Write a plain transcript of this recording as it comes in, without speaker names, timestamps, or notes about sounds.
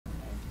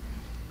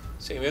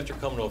Sam, after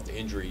coming off the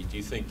injury, do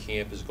you think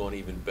camp has gone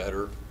even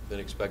better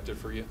than expected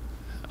for you?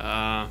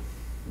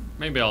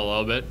 Maybe a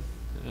little bit.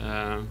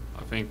 I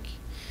think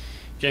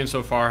game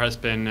so far has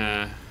been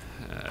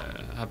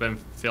have been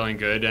feeling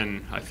good,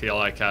 and I feel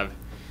like I've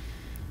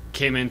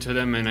came into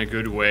them in a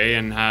good way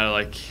and had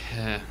like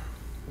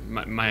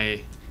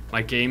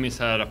my game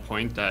is at a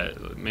point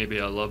that maybe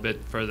a little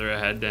bit further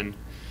ahead than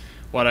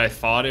what I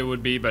thought it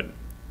would be, but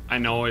I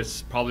know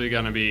it's probably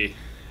gonna be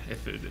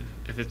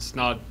if it's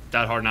not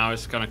that hard now,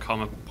 it's gonna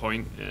come a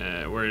point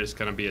where it's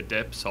gonna be a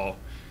dip. So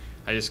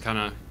I just kind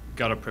of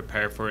gotta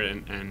prepare for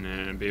it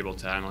and be able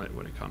to handle it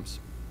when it comes.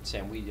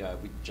 Sam, we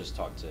just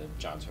talked to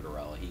John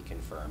Tortorella. He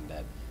confirmed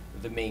that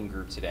the main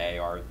group today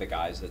are the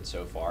guys that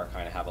so far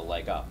kind of have a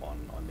leg up on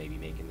maybe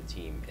making the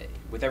team.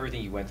 With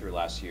everything you went through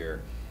last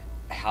year,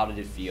 how did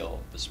it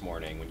feel this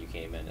morning when you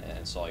came in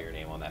and saw your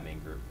name on that main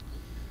group?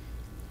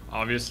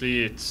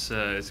 Obviously, it's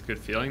a good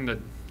feeling that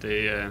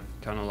they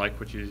kind of like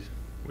what you've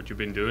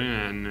been doing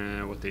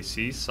and what they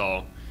see.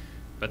 So,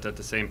 but at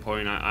the same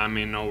point, I'm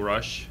in no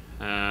rush.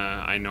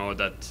 I know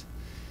that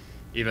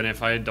even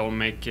if I don't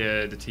make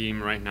the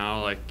team right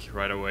now, like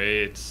right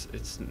away,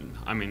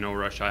 I'm in no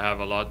rush. I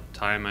have a lot of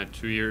time at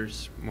 2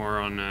 years more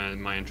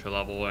on my entry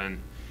level, and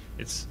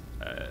it's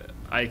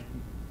I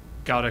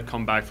gotta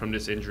come back from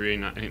this injury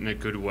in a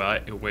good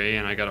way,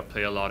 and I gotta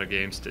play a lot of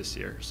games this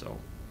year. So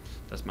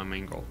that's my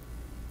main goal.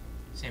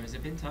 Sam, has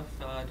it been tough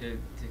to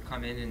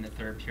come in the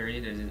third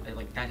period? Is it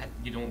like that?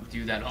 You don't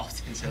do that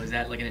often, so is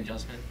that like an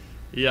adjustment?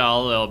 Yeah, a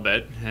little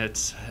bit.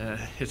 It's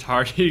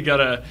hard.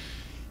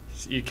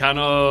 You kind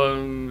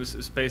of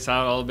space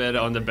out a little bit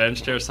on the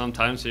bench there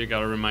sometimes. So you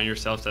gotta remind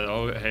yourself that,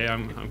 oh, hey,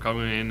 I'm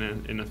coming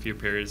in a few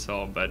periods.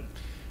 So, but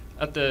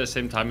at the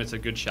same time, it's a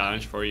good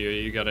challenge for you.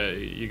 You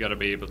gotta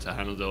be able to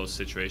handle those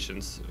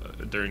situations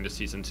during the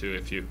season too.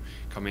 If you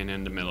come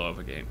in the middle of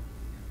a game.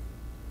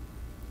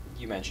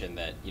 You mentioned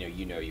that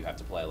you have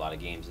to play a lot of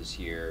games this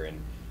year, and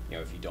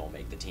if you don't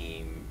make the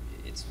team,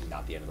 it's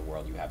not the end of the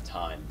world. You have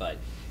time, but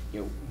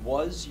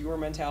was your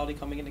mentality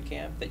coming into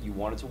camp that you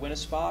wanted to win a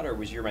spot, or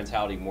was your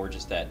mentality more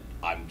just that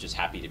I'm just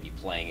happy to be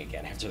playing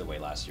again after the way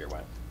last year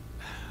went?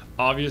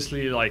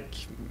 Obviously, like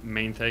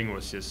main thing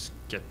was just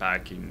get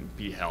back and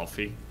be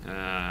healthy.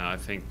 I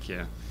think,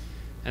 yeah.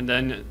 And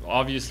then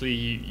obviously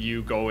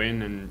you go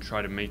in and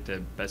try to make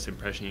the best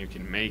impression you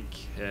can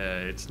make.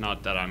 It's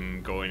not that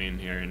I'm going in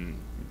here and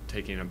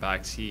taking a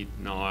back seat.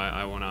 No,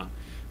 I want to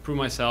prove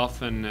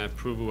myself and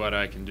prove what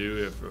I can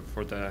do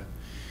for the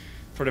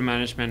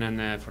management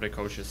and for the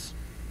coaches.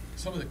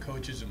 Some of the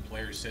coaches and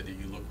players said that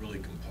you look really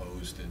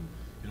composed and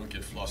you don't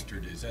get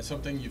flustered. Is that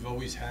something you've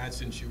always had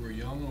since you were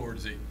young, or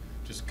is it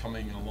just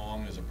coming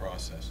along as a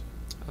process?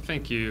 I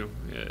think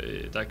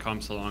that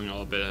comes along a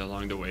little bit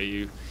along the way.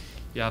 You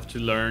have to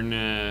learn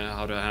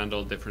how to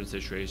handle different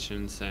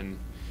situations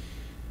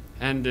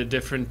and the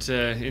different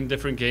in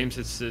different games.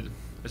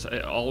 It's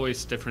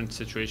always different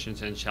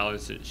situations and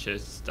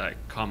challenges that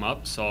come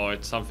up. So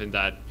it's something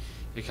that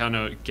you kind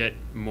of get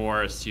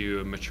more as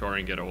you mature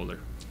and get older.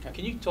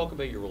 Can you talk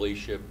about your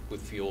relationship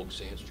with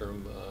Felix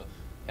Sandstrom?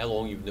 How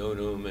long you've known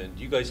him, and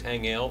do you guys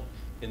hang out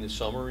in the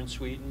summer in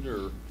Sweden,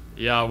 or?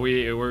 Yeah,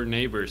 we're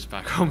neighbors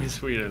back home in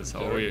Sweden,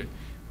 so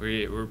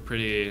we're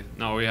pretty.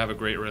 No, we have a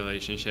great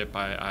relationship.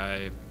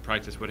 I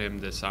practiced with him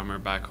this summer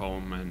back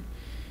home, and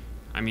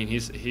I mean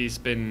he's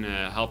been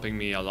helping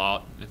me a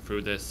lot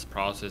through this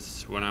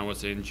process. When I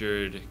was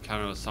injured,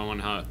 kind of someone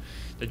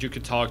that you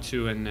could talk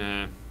to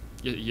and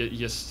you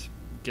just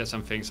get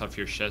some things off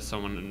your chest.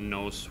 Someone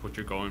knows what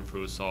you're going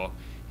through. So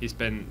he's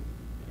been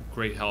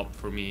great help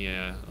for me,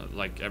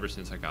 like ever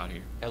since I got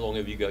here. How long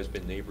have you guys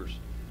been neighbors?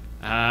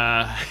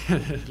 A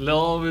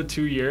little over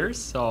 2 years.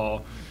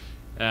 So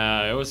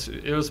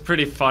it was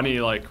pretty funny.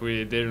 Like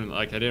I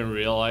didn't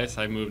realize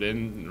I moved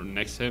in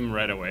next to him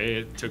right away.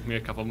 It took me a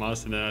couple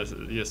months, and then I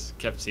just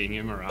kept seeing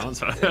him around.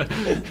 So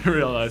I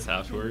realized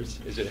afterwards.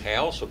 Is it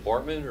house,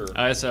 apartment, or?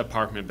 It's an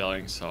apartment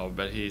building. So,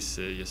 but he's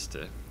just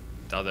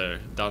down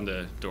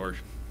the door.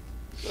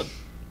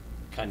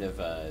 Kind of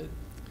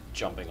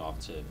jumping off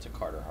to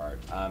Carter Hart.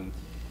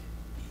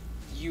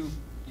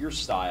 Your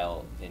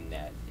style in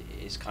net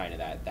is kind of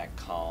that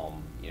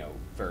calm,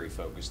 very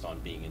focused on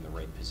being in the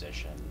right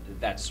position.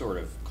 That's sort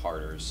of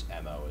Carter's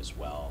MO as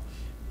well.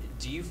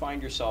 Do you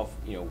find yourself,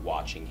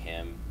 watching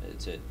him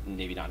to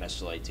maybe not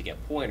necessarily to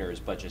get pointers,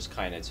 but just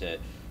kind of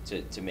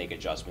to make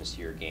adjustments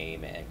to your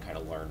game and kind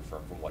of learn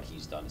from what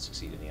he's done to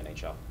succeed in the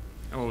NHL?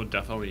 Oh,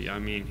 definitely. I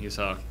mean, he's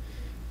a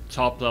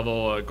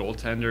top-level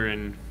goaltender,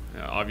 and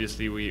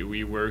obviously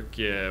we work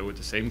with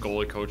the same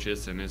goalie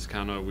coaches, and it's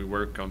kind of we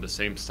work on the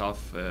same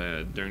stuff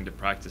during the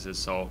practices.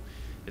 So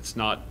it's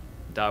not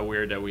that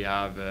weird that we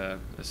have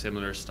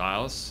similar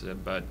styles.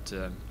 But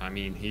I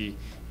mean, he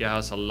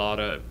has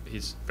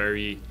he's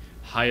very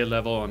high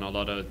level on a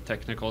lot of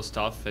technical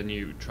stuff, and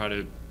you try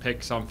to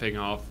pick something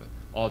off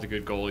all the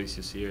good goalies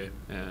you see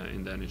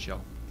in the NHL.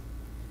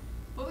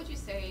 What would you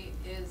say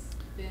is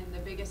been the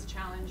biggest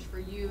challenge for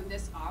you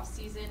this off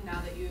season, now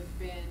that you've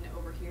been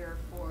over here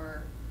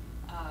for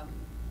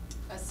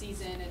a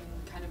season and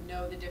kind of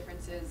know the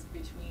differences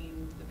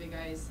between the big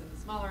ice and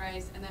the smaller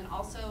ice, and then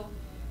also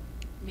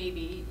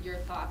maybe your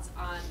thoughts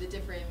on the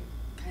different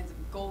kinds of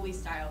goalie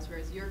styles,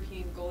 whereas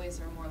European goalies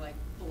are more like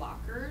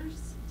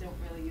blockers, don't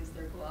really use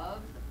their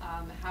glove.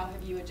 How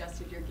have you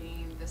adjusted your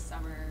game this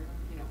summer,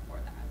 for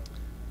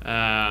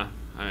that?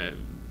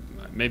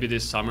 Maybe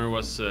this summer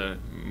was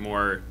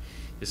more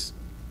is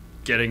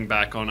getting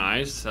back on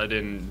ice. I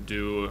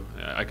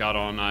got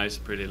on ice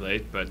pretty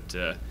late, but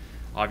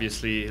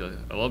obviously a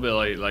little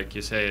bit like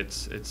you say,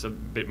 it's a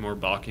bit more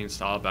blocking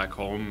style back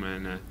home,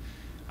 and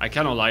I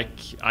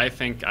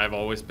think I've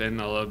always been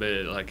a little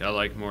bit I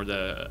like more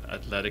the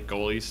athletic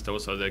goalies.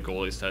 Those are the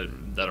goalies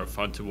that are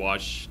fun to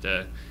watch,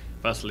 the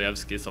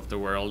Vasilevskis of the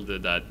world,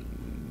 that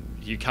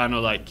you kind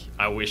of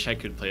I wish I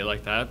could play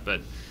like that,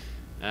 but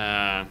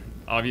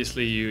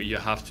obviously you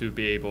have to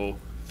be able,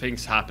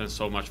 things happen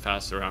so much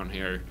faster around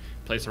here,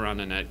 plays around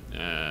the net,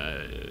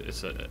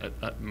 it's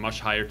a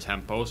much higher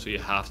tempo, so you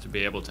have to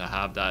be able to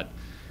have that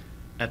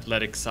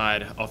athletic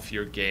side of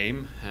your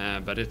game,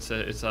 but it's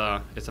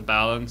a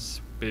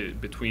balance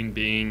between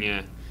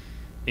being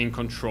in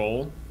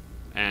control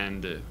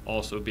and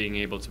also being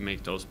able to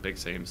make those big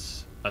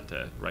saves at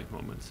the right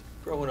moments.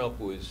 Growing up,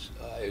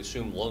 I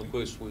assume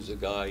Lundqvist was the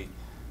guy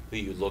that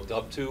you looked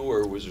up to,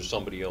 or was there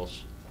somebody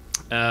else?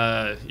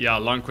 Yeah,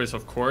 Lundqvist,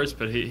 of course,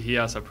 but he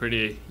has a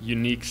pretty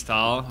unique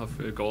style of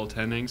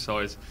goaltending, so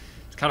it's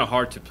kind of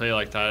hard to play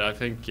like that. I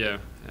think a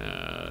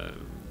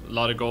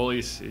lot of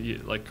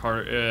goalies like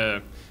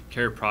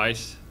Carey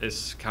Price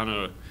is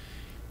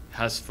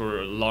has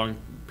for a long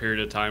period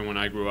of time when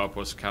I grew up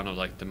was kind of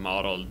like the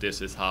model. This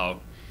is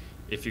how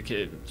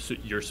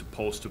you're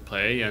supposed to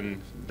play,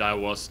 and that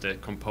was the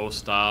composed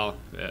style,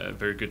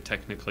 very good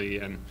technically,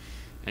 and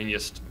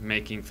just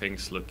making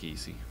things look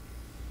easy.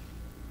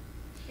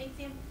 Thanks,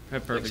 Sam.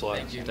 Perfect. Thanks a lot.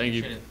 Thank you. Thank you.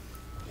 Appreciate it.